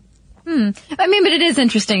 Could be. I mean, but it is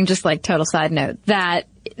interesting, just like total side note, that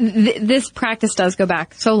this practice does go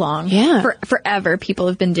back so long. Yeah. Forever people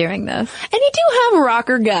have been doing this. And you do have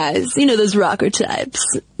rocker guys, those rocker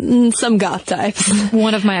types, some goth types.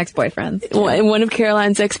 One of my ex-boyfriends. One of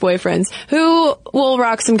Caroline's ex-boyfriends, who will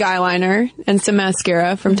rock some guy liner and some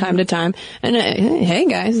mascara from time to time. And hey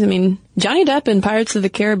guys, Johnny Depp in Pirates of the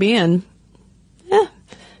Caribbean. Yeah.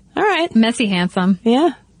 All right. Messy handsome. Yeah.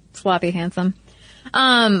 Sloppy handsome.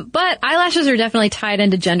 But eyelashes are definitely tied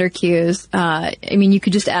into gender cues. You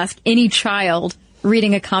could just ask any child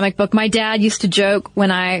reading a comic book. My dad used to joke when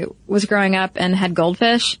I was growing up and had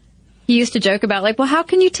goldfish. He used to joke about well, how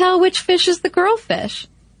can you tell which fish is the girl fish?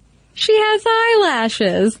 She has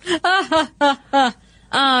eyelashes.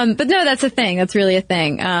 But no, that's a thing. That's really a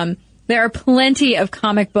thing. There are plenty of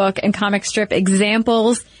comic book and comic strip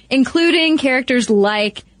examples, including characters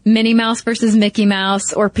like Minnie Mouse versus Mickey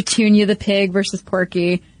Mouse, or Petunia the pig versus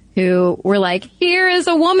Porky, who were like, here is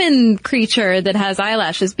a woman creature that has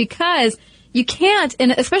eyelashes, because you can't,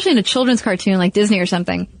 especially in a children's cartoon like Disney or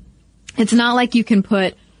something, it's not like you can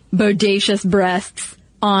put bodacious breasts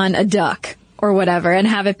on a duck or whatever and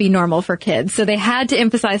have it be normal for kids. So they had to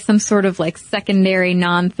emphasize some sort of like secondary,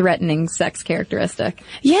 non-threatening sex characteristic.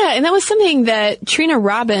 Yeah, and that was something that Trina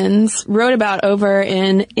Robbins wrote about over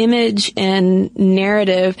in Image and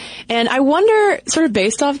Narrative. And I wonder, sort of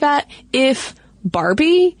based off that, if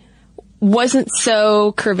Barbie wasn't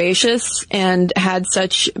so curvaceous and had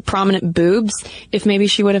such prominent boobs, if maybe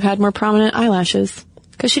she would have had more prominent eyelashes.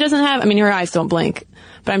 Because she doesn't have, I mean, her eyes don't blink.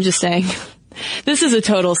 But I'm just saying, this is a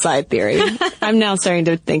total side theory. I'm now starting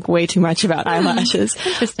to think way too much about eyelashes.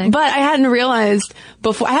 Interesting. But I hadn't realized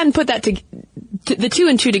before, I hadn't put that the two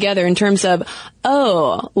and two together in terms of,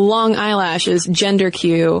 long eyelashes, gender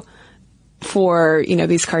cue for,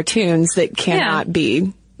 these cartoons that cannot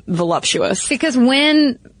be voluptuous. Because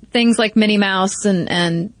when things like Minnie Mouse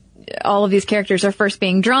and all of these characters are first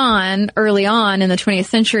being drawn early on in the 20th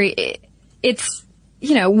century, it's,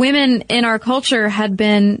 women in our culture had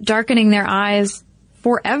been darkening their eyes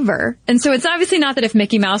forever. And so it's obviously not that if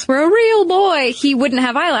Mickey Mouse were a real boy, he wouldn't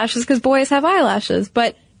have eyelashes, because boys have eyelashes.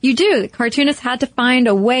 But you do. The cartoonists had to find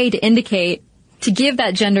a way to indicate, to give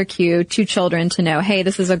that gender cue to children to know, hey,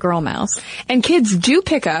 this is a girl mouse. And kids do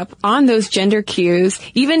pick up on those gender cues,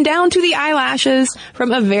 even down to the eyelashes,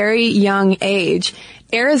 from a very young age.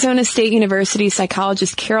 Arizona State University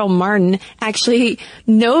psychologist Carol Martin actually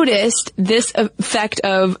noticed this effect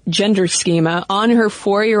of gender schema on her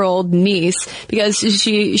 4-year-old niece, because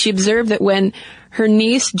she observed that when her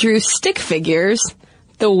niece drew stick figures,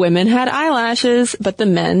 the women had eyelashes, but the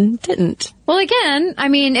men didn't. Well, again, I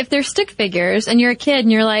mean, if they're stick figures and you're a kid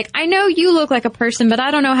and you're like, I know you look like a person, but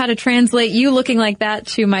I don't know how to translate you looking like that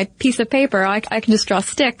to my piece of paper. I can just draw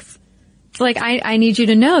sticks. It's like, I need you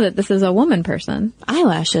to know that this is a woman person.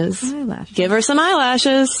 Eyelashes. Give her some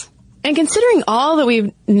eyelashes. And considering all that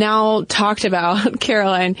we've now talked about,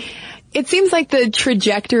 Caroline, it seems like the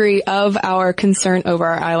trajectory of our concern over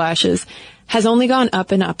our eyelashes has only gone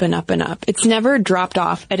up and up and up and up. It's never dropped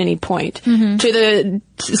off at any point. Mm-hmm.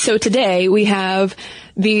 So today we have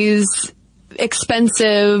these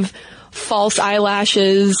expensive false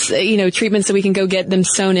eyelashes, treatments that we can go get them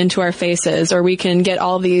sewn into our faces, or we can get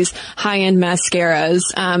all these high-end mascaras.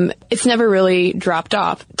 It's never really dropped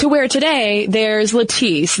off. To where today, there's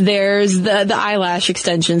Latisse, there's the eyelash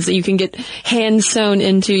extensions that you can get hand sewn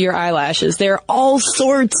into your eyelashes. There are all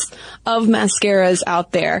sorts of mascaras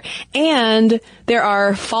out there. And there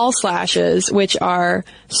are false lashes, which are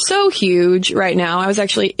so huge right now. I was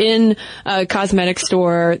actually in a cosmetic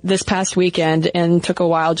store this past weekend and took a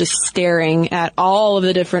while just staring at all of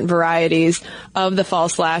the different varieties of the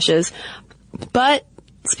false lashes. But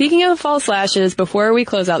speaking of false lashes, before we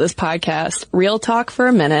close out this podcast, real talk for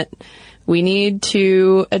a minute, we need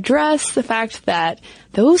to address the fact that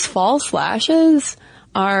those false lashes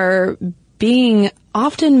are being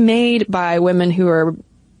often made by women who are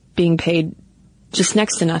being paid just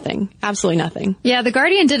next to nothing. Absolutely nothing. Yeah, The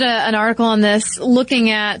Guardian did an article on this looking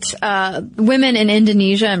at women in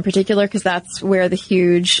Indonesia in particular, because that's where the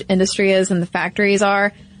huge industry is and the factories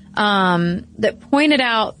are, that pointed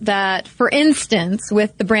out that, for instance,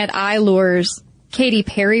 with the brand Eyelure's Katy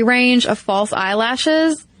Perry range of false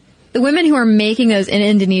eyelashes, the women who are making those in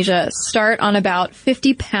Indonesia start on about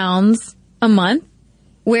 50 pounds a month,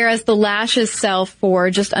 whereas the lashes sell for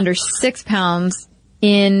just under 6 pounds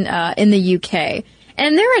in the UK.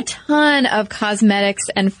 And there are a ton of cosmetics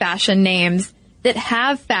and fashion names that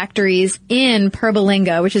have factories in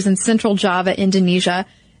Purbalingga, which is in central Java, Indonesia.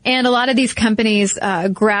 And a lot of these companies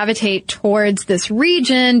gravitate towards this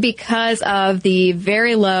region because of the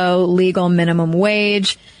very low legal minimum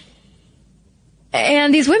wage.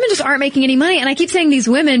 And these women just aren't making any money. And I keep saying these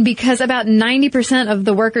women because about 90% of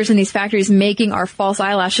the workers in these factories making our false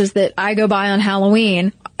eyelashes that I go by on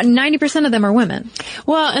Halloween, 90% of them are women.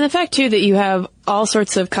 Well, and the fact, too, that you have all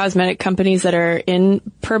sorts of cosmetic companies that are in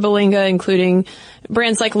Purbalingga, including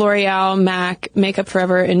brands like L'Oreal, MAC, Makeup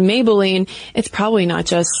Forever, and Maybelline, it's probably not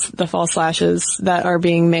just the false lashes that are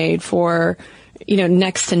being made for,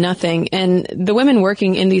 next to nothing. And the women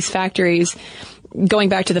working in these factories, going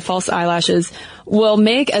back to the false eyelashes, will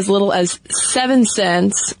make as little as 7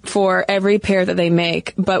 cents for every pair that they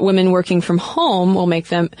make. But women working from home will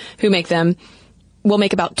make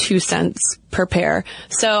about 2 cents per pair.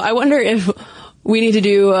 So I wonder if we need to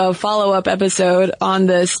do a follow-up episode on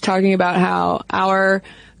this, talking about how our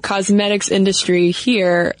cosmetics industry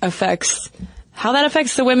here affects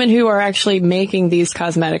the women who are actually making these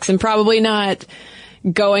cosmetics, and probably not,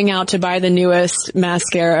 going out to buy the newest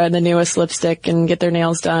mascara and the newest lipstick and get their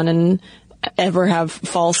nails done and ever have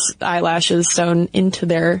false eyelashes sewn into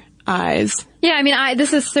their eyes. Yeah, I mean,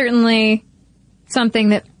 this is certainly something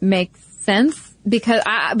that makes sense because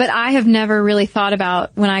I have never really thought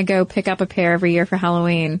about when I go pick up a pair every year for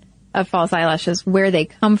Halloween of false eyelashes, where they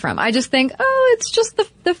come from. I just think, it's just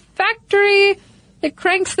the factory that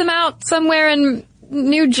cranks them out somewhere in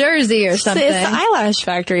New Jersey or something. It's the eyelash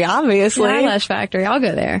factory, obviously. The eyelash factory. I'll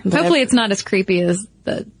go there. But hopefully it's not as creepy as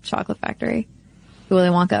the chocolate factory, Willy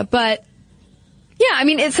Wonka. But yeah, I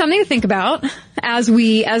mean, it's something to think about as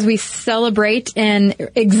we celebrate and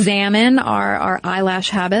examine our eyelash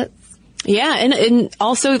habits. Yeah, and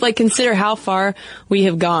also, consider how far we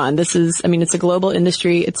have gone. It's a global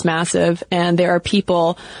industry, it's massive, and there are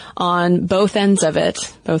people on both ends of it,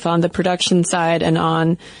 both on the production side and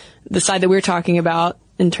on the side that we're talking about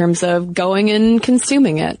in terms of going and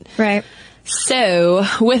consuming it. Right. So,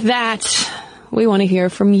 with that, we want to hear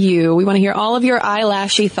from you. We want to hear all of your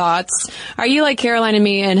eyelashy thoughts. Are you like Caroline and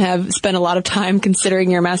me and have spent a lot of time considering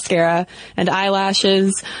your mascara and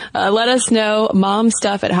eyelashes? Let us know,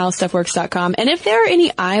 momstuff@howstuffworks.com. And if there are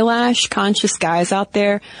any eyelash conscious guys out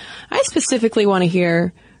there, I specifically want to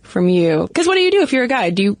hear from you. Because what do you do if you're a guy?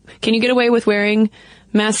 Can you get away with wearing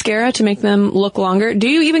mascara to make them look longer? Do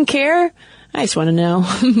you even care? I just want to know.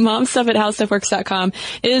 momstuff@howstuffworks.com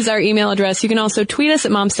is our email address. You can also tweet us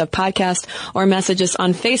at momstuffpodcast or message us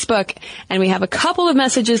on Facebook. And we have a couple of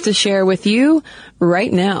messages to share with you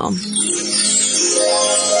right now.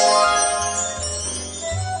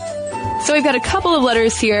 So we've got a couple of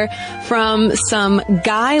letters here from some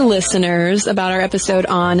guy listeners about our episode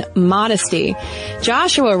on modesty.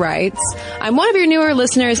 Joshua writes, I'm one of your newer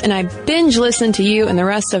listeners and I binge listen to you and the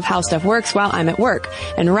rest of How Stuff Works while I'm at work.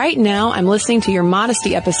 And right now I'm listening to your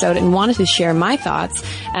modesty episode and wanted to share my thoughts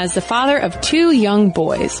as the father of 2 young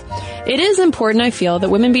boys. It is important, I feel, that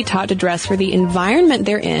women be taught to dress for the environment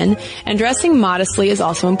they're in, and dressing modestly is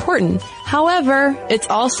also important. However, it's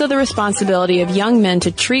also the responsibility of young men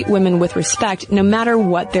to treat women with respect no matter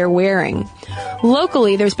what they're wearing.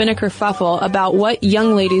 Locally, there's been a kerfuffle about what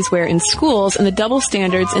young ladies wear in schools and the double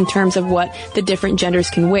standards in terms of what the different genders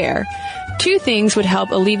can wear. 2 things would help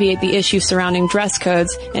alleviate the issue surrounding dress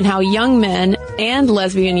codes and how young men and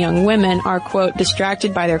lesbian young women are, quote,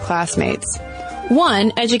 distracted by their classmates.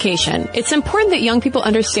 1, education. It's important that young people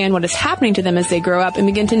understand what is happening to them as they grow up and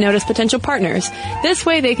begin to notice potential partners. This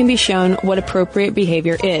way they can be shown what appropriate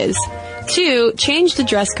behavior is. 2, change the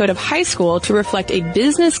dress code of high school to reflect a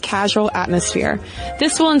business casual atmosphere.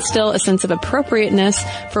 This will instill a sense of appropriateness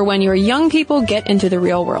for when your young people get into the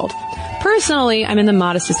real world. Personally, I'm in the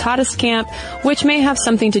modest is hottest camp, which may have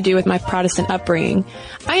something to do with my Protestant upbringing.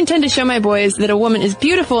 I intend to show my boys that a woman is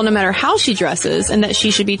beautiful no matter how she dresses, and that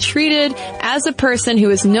she should be treated as a person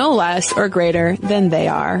who is no less or greater than they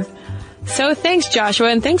are. So thanks, Joshua,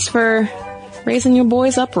 and thanks for raising your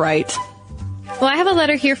boys up right. Well, I have a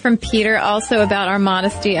letter here from Peter also about our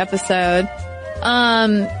modesty episode.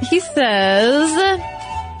 He says,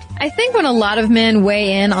 I think when a lot of men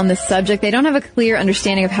weigh in on this subject, they don't have a clear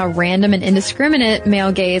understanding of how random and indiscriminate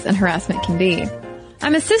male gaze and harassment can be.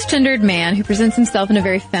 I'm a cisgendered man who presents himself in a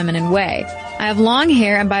very feminine way. I have long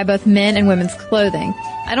hair and buy both men and women's clothing.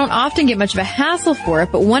 I don't often get much of a hassle for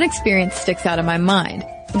it, but one experience sticks out in my mind.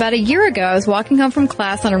 About a year ago, I was walking home from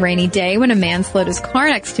class on a rainy day when a man slowed his car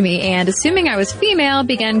next to me and, assuming I was female,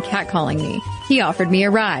 began catcalling me. He offered me a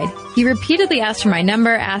ride. He repeatedly asked for my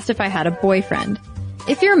number, asked if I had a boyfriend.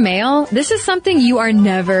 If you're male, this is something you are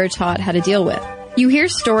never taught how to deal with. You hear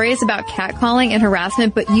stories about catcalling and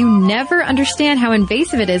harassment, but you never understand how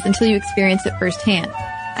invasive it is until you experience it firsthand.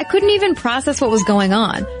 I couldn't even process what was going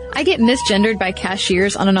on. I get misgendered by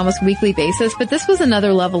cashiers on an almost weekly basis, but this was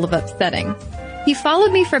another level of upsetting. He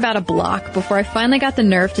followed me for about a block before I finally got the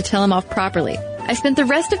nerve to tell him off properly. I spent the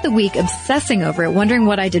rest of the week obsessing over it, wondering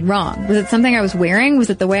what I did wrong. Was it something I was wearing? Was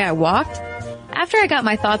it the way I walked? After I got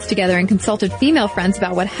my thoughts together and consulted female friends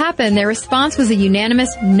about what happened, their response was a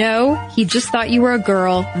unanimous, no, he just thought you were a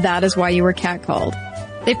girl, that is why you were catcalled.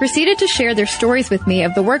 They proceeded to share their stories with me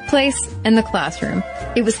of the workplace and the classroom.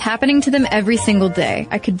 It was happening to them every single day.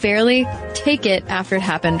 I could barely take it after it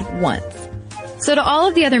happened once. So to all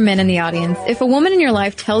of the other men in the audience, if a woman in your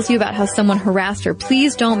life tells you about how someone harassed her,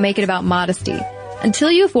 please don't make it about modesty. Until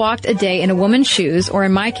you've walked a day in a woman's shoes, or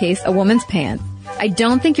in my case, a woman's pants, I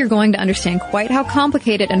don't think you're going to understand quite how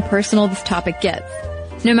complicated and personal this topic gets.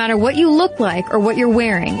 No matter what you look like or what you're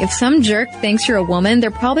wearing, if some jerk thinks you're a woman,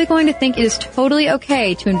 they're probably going to think it is totally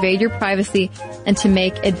okay to invade your privacy and to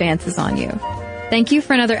make advances on you. Thank you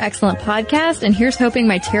for another excellent podcast, and here's hoping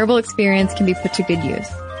my terrible experience can be put to good use.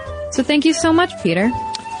 So thank you so much, Peter.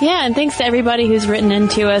 Yeah, and thanks to everybody who's written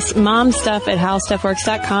into us.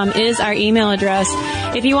 momstuff@howstuffworks.com is our email address.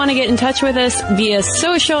 If you want to get in touch with us via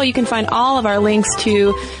social, you can find all of our links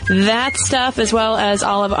to that stuff, as well as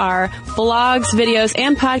all of our blogs, videos,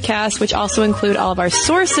 and podcasts, which also include all of our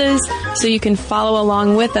sources, so you can follow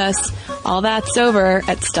along with us. All that's over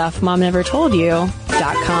at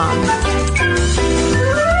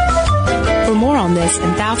StuffMomNeverToldYou.com. For more on this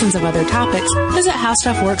and thousands of other topics, visit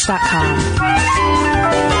HowStuffWorks.com.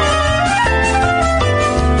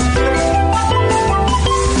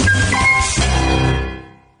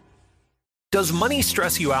 Does money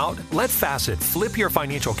stress you out? Let Facet flip your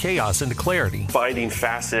financial chaos into clarity. Finding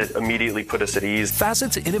Facet immediately put us at ease.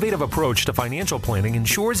 Facet's innovative approach to financial planning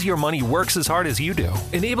ensures your money works as hard as you do,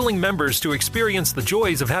 enabling members to experience the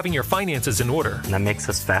joys of having your finances in order. And that makes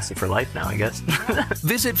us Facet for life now, I guess.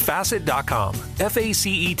 Visit Facet.com,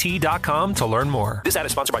 FACET.com to learn more. This ad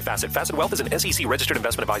is sponsored by Facet. Facet Wealth is an SEC registered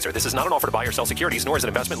investment advisor. This is not an offer to buy or sell securities, nor is it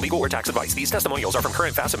investment, legal, or tax advice. These testimonials are from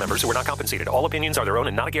current Facet members who are not compensated. All opinions are their own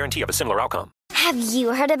and not a guarantee of a similar outcome. Have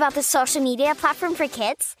you heard about the social media platform for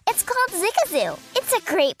kids? It's called Zigazoo. It's a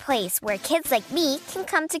great place where kids like me can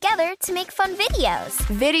come together to make fun videos.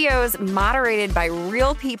 Videos moderated by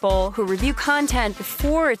real people who review content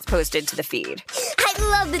before it's posted to the feed. I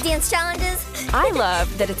love the dance challenges. I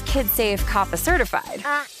love that it's kid-safe, COPPA certified.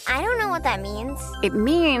 I don't know what that means. It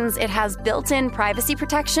means it has built-in privacy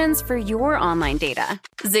protections for your online data.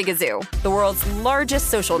 Zigazoo, the world's largest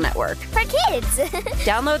social network. For kids.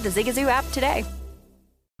 Download the Zigazoo app today.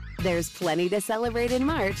 There's plenty to celebrate in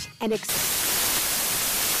March and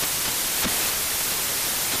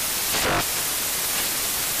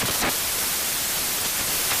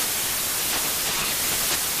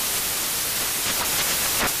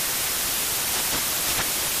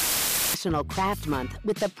National Craft Month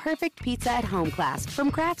with the perfect pizza at home class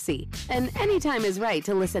from Craftsy. And anytime is right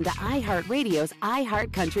to listen to iHeartRadio's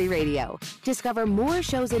iHeart Country Radio. Discover more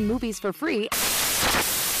shows and movies for free